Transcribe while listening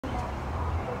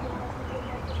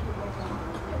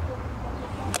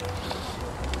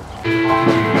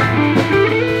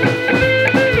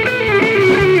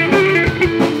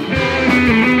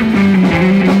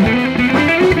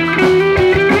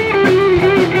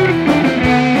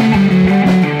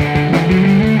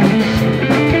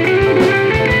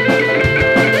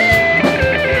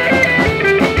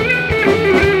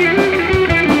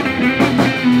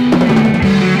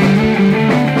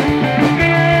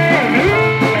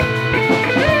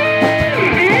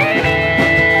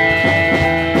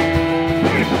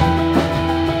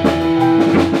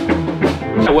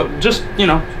Just, you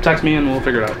know, text me and we'll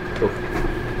figure it out. Cool.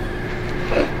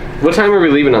 What time are we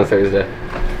leaving on Thursday?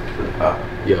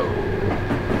 Yo.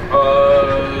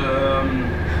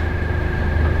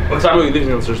 What time are we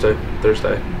leaving on Thursday?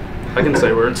 I can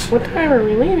say words. What time are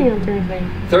we leaving on Thursday?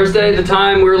 Thursday, the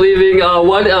time we're leaving,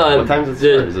 what time does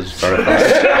it start? Does it start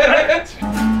at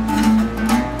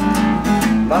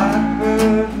 5?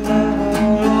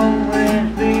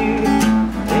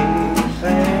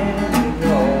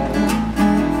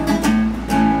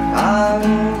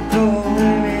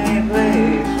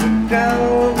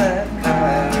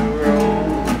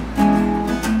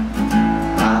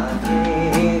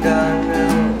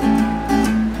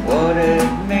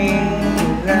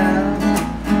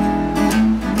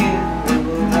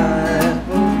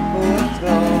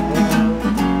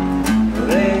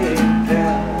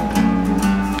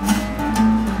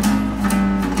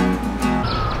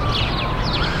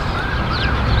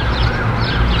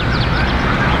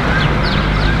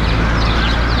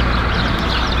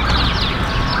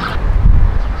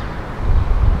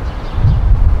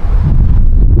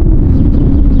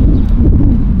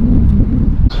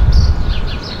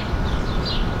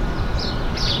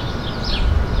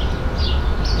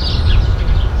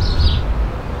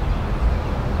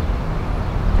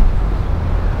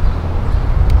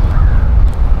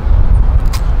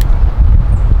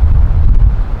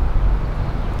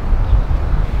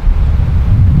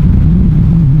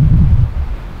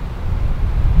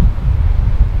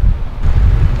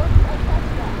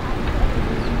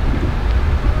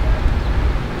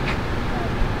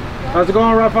 How's it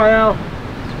going, Raphael? What's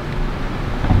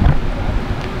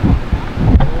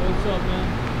up, man?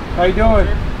 How you doing?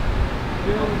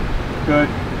 Good.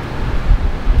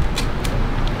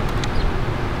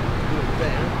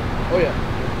 Oh yeah.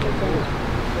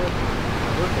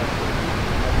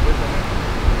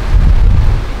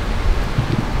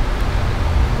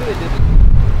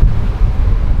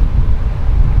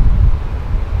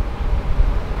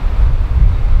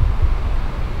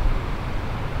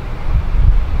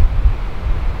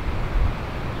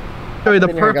 Show you the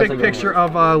perfect picture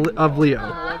of Leo.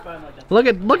 Look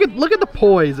at the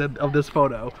poise of this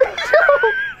photo.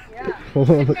 Hold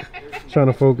on, trying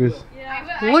to focus.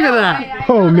 Look at that!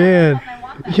 Oh man,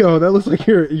 yo, that looks like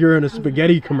you're in a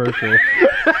spaghetti commercial.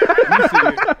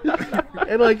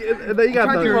 And like, and then you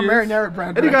got the marinara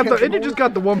bread, and you just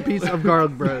got the one piece of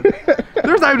garlic bread.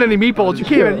 There's not even any meatballs. You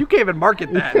can't even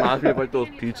market that. Reminds me of like those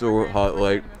Pizza Hut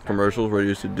like commercials where you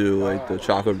used to do like the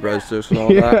chocolate breadsticks and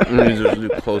all that, and you just do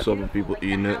close up of people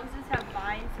eating it.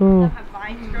 Some have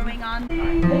vines growing on.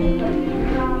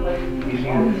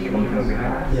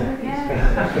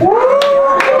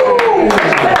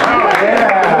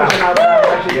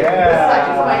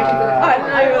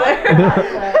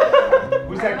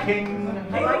 Who's that King?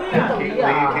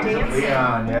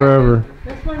 Leon. Forever.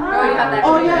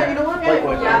 Oh yeah, you know what?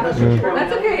 Yeah,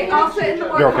 that's okay. I'll sit in the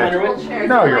more comfortable chair.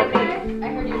 No, you're okay. I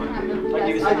heard you didn't have the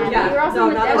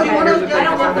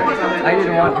best. I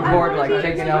didn't want the board like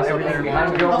taking out everything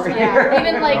behind me over here.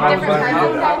 Even like different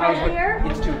times of over here.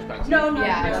 It's too expensive. No,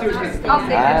 yeah, it's too expensive. I'll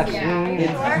stay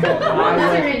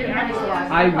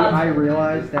I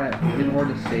realized that in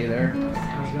order to stay there,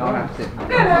 I'll have to sit.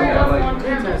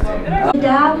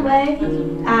 That way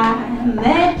I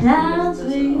made plans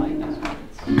with you,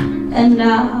 and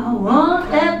I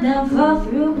won't let them fall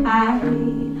through. I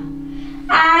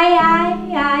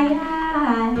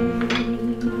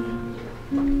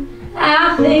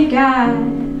think I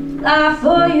lie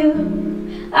for you.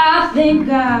 I think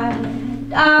I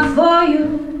die for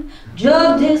you.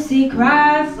 Joke this, he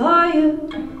cry for you.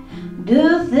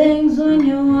 Do things when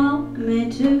you want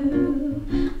me to,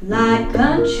 like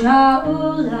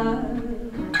controller,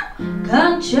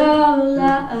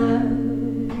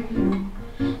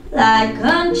 like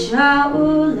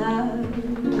controller.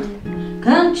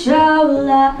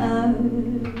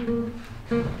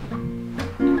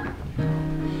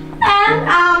 And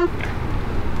I'm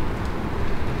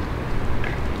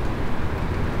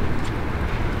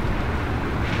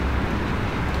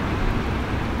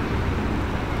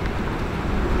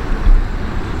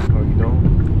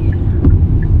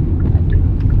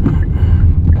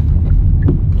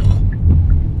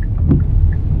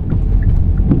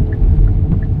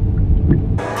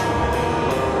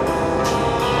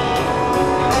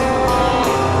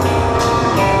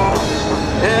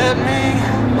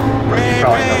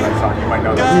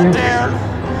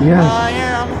Yes.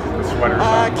 The sweater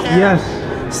song. Yes.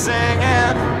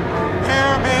 Singing,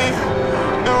 hear me,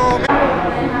 know me.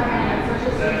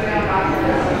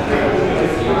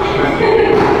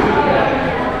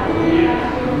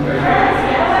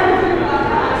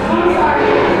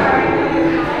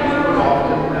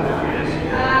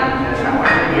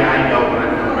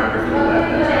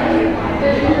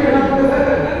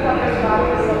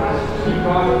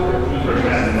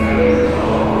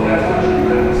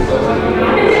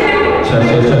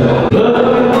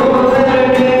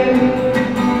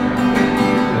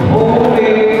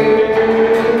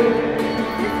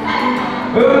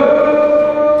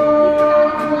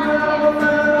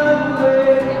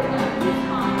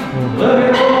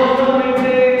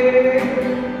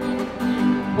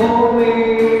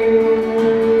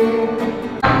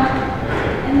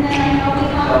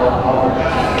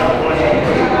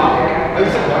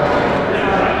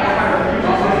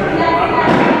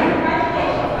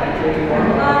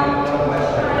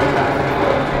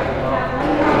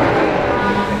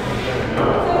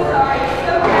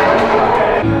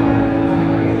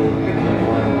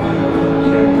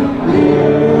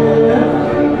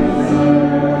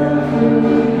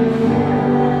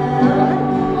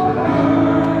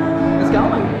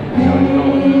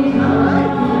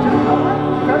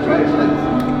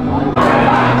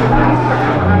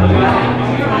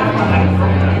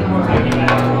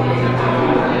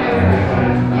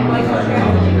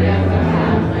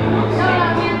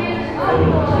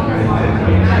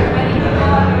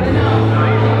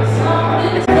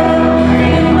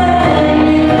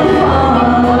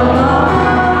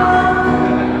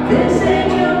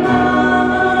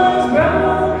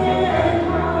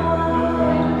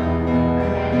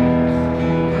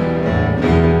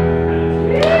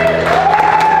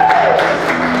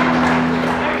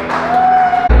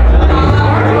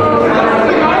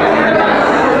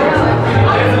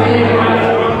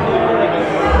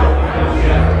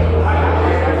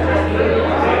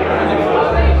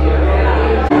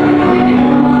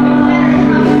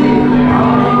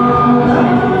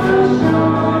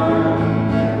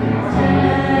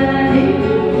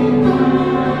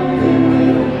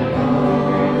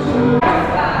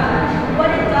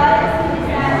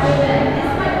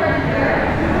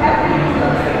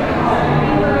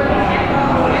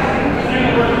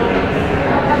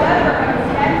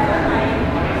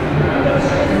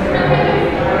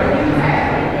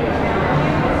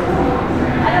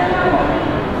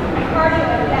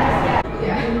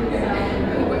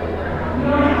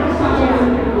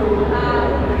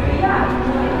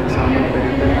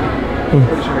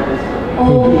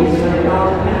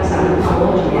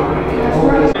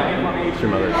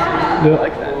 Yeah.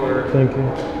 Like that. Thank you.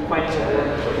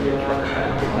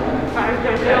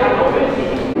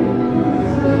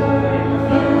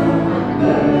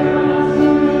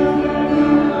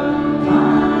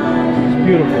 It's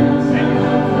beautiful.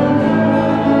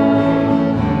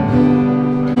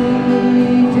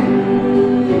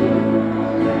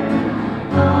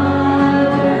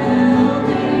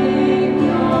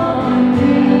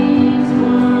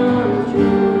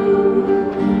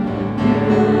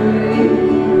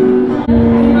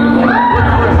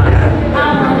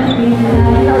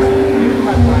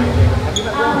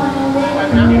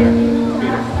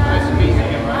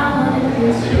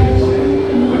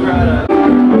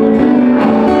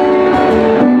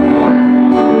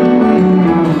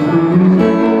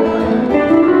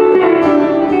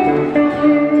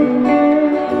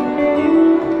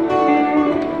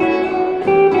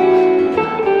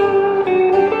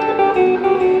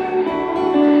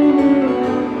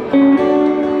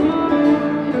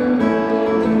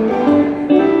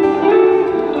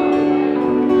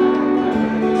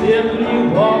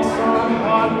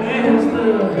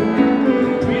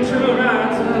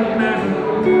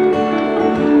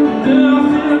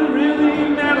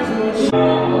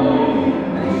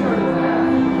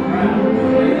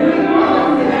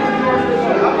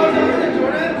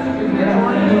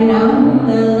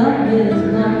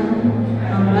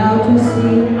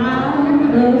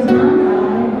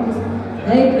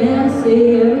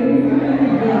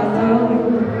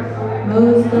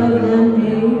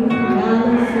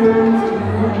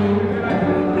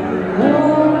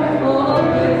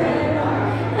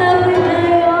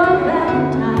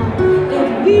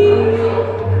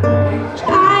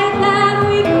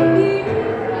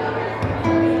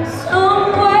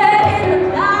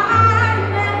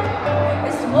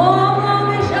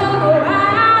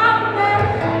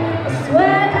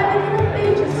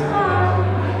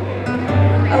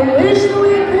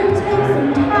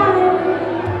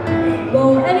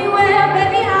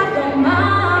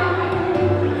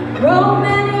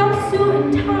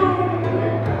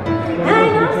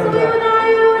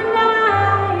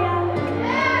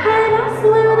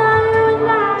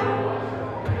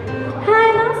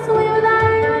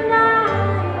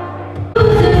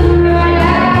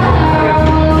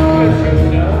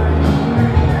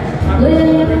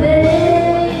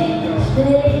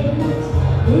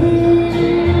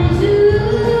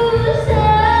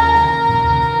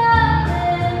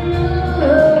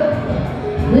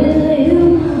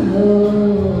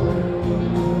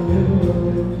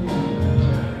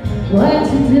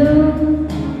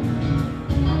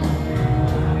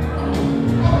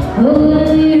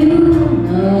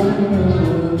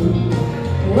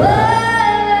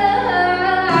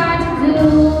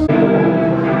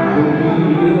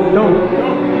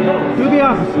 Don't. Do the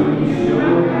opposite.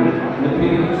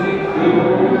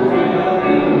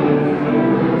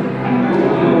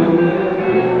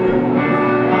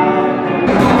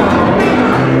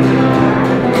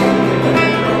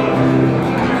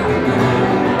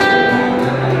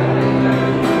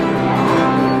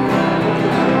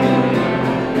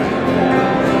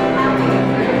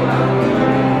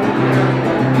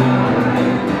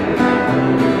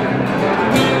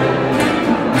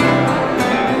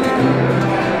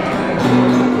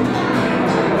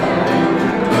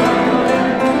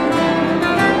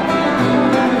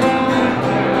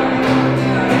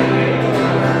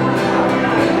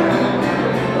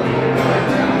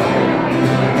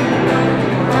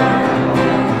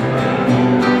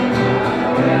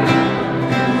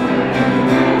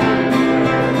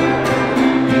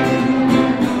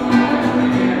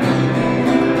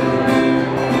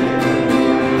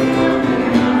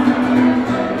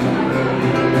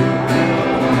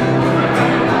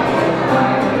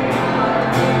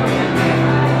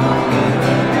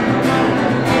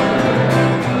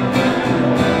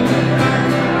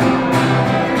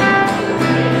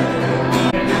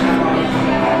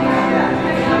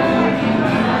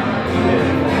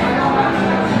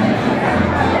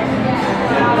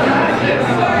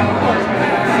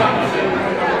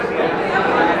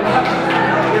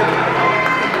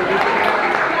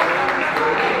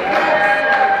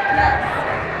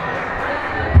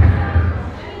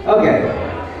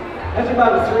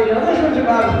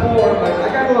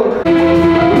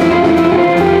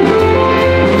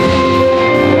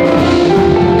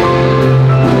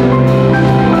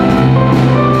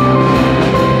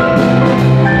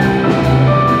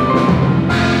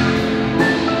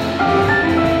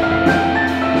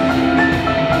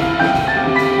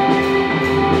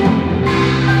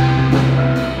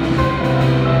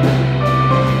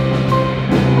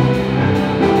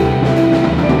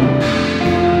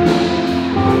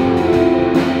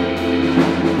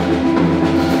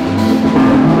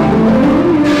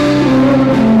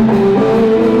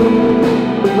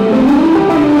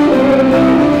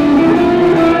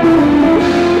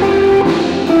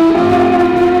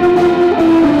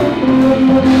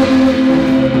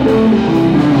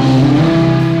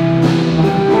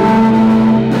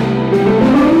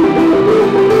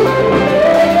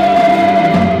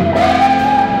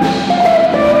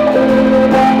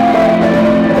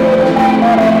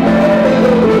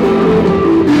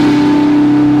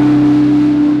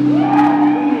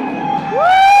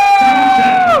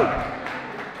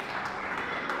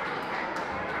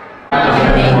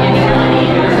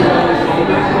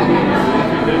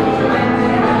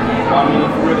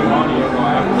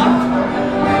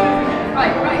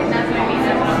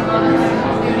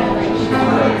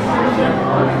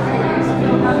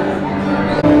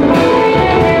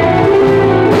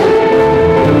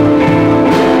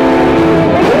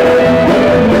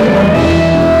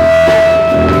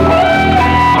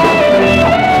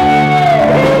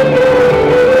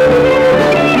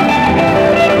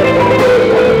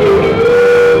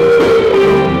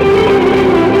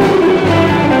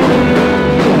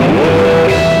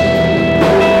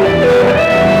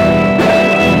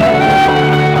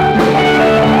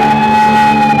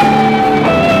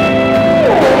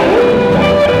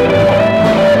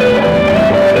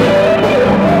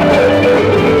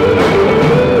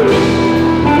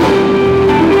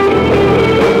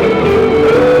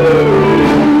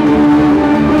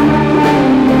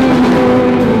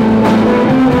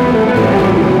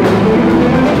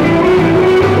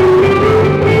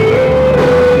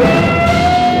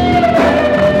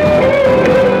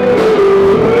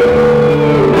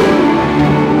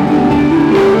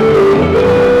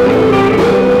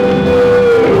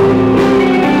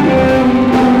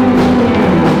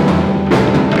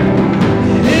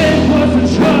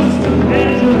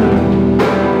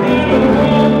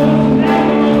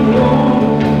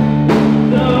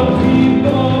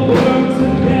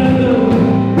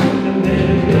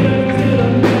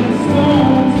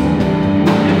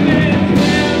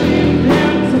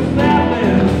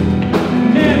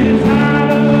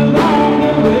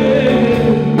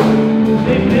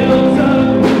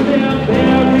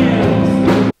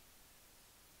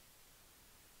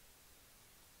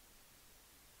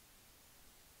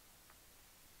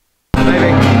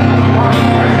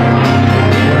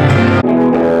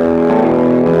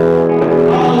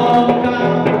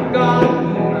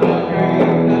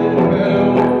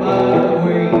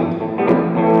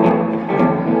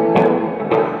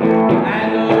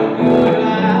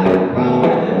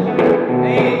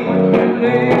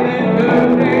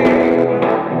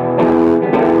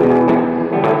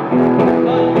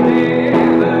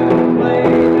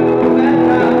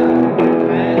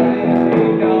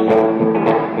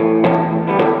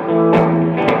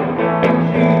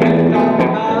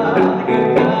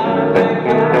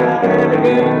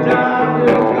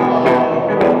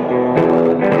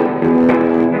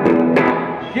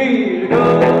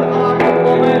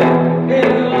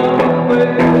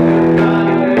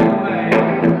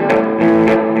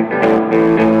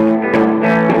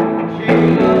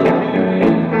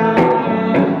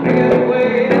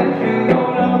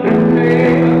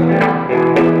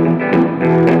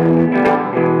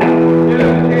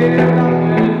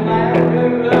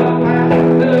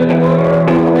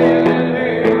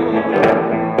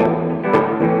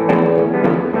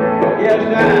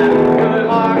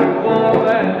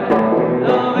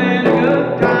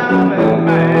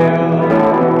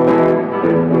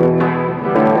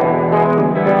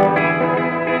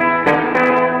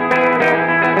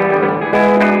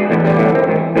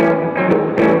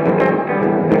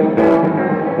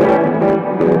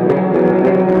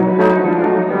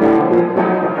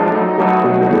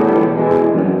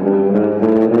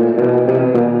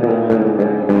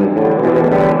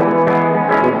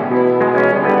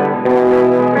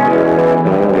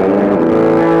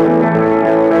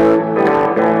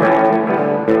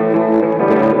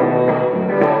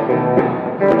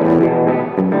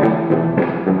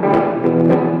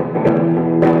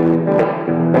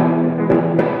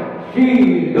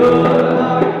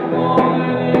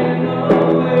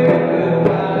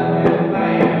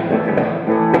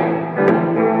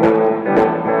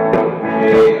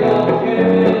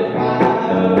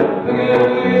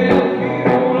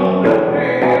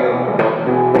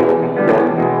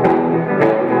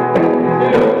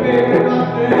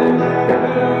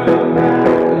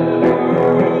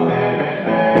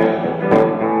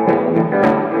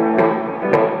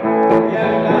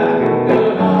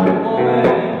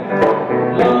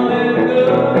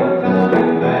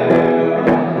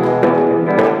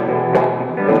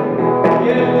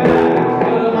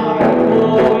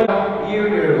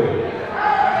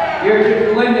 You're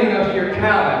just lending us your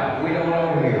talent. We don't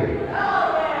own you.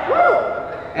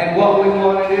 And what we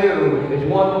want to do is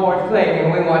one more thing,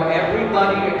 and we want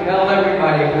everybody to tell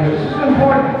everybody, because this is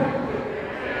important.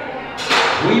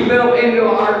 We built into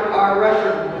our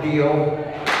record deal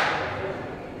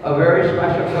a very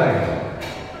special thing.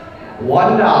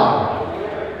 $1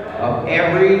 of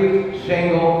every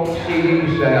single CD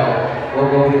sale will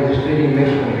go to the city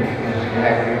mission in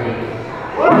Schenectady.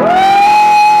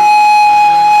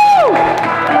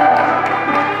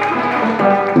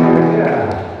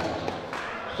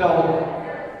 So,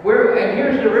 and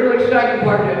here's the really exciting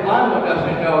part that Lano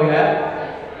doesn't know yet.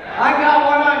 I got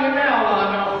one on you now,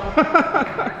 Lano.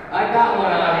 I got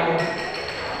one on you.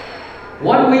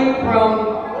 1 week from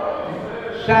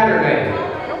Saturday,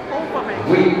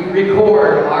 we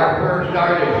record our first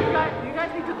artist.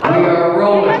 We are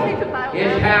rolling.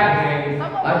 It's happening.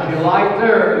 On July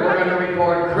 3rd, we're going to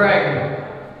record Craig.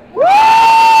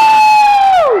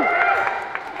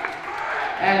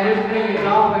 And this thing is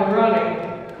off and running.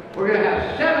 We're going to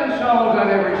have 7 songs on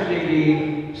every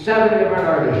CD, 7 different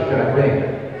artists, I think.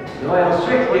 We'll have 6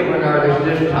 different artists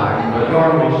this time, but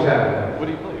normally 7. What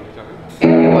do you play?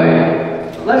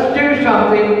 Anyway, let's do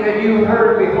something that you've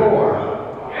heard before,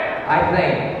 I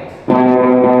think.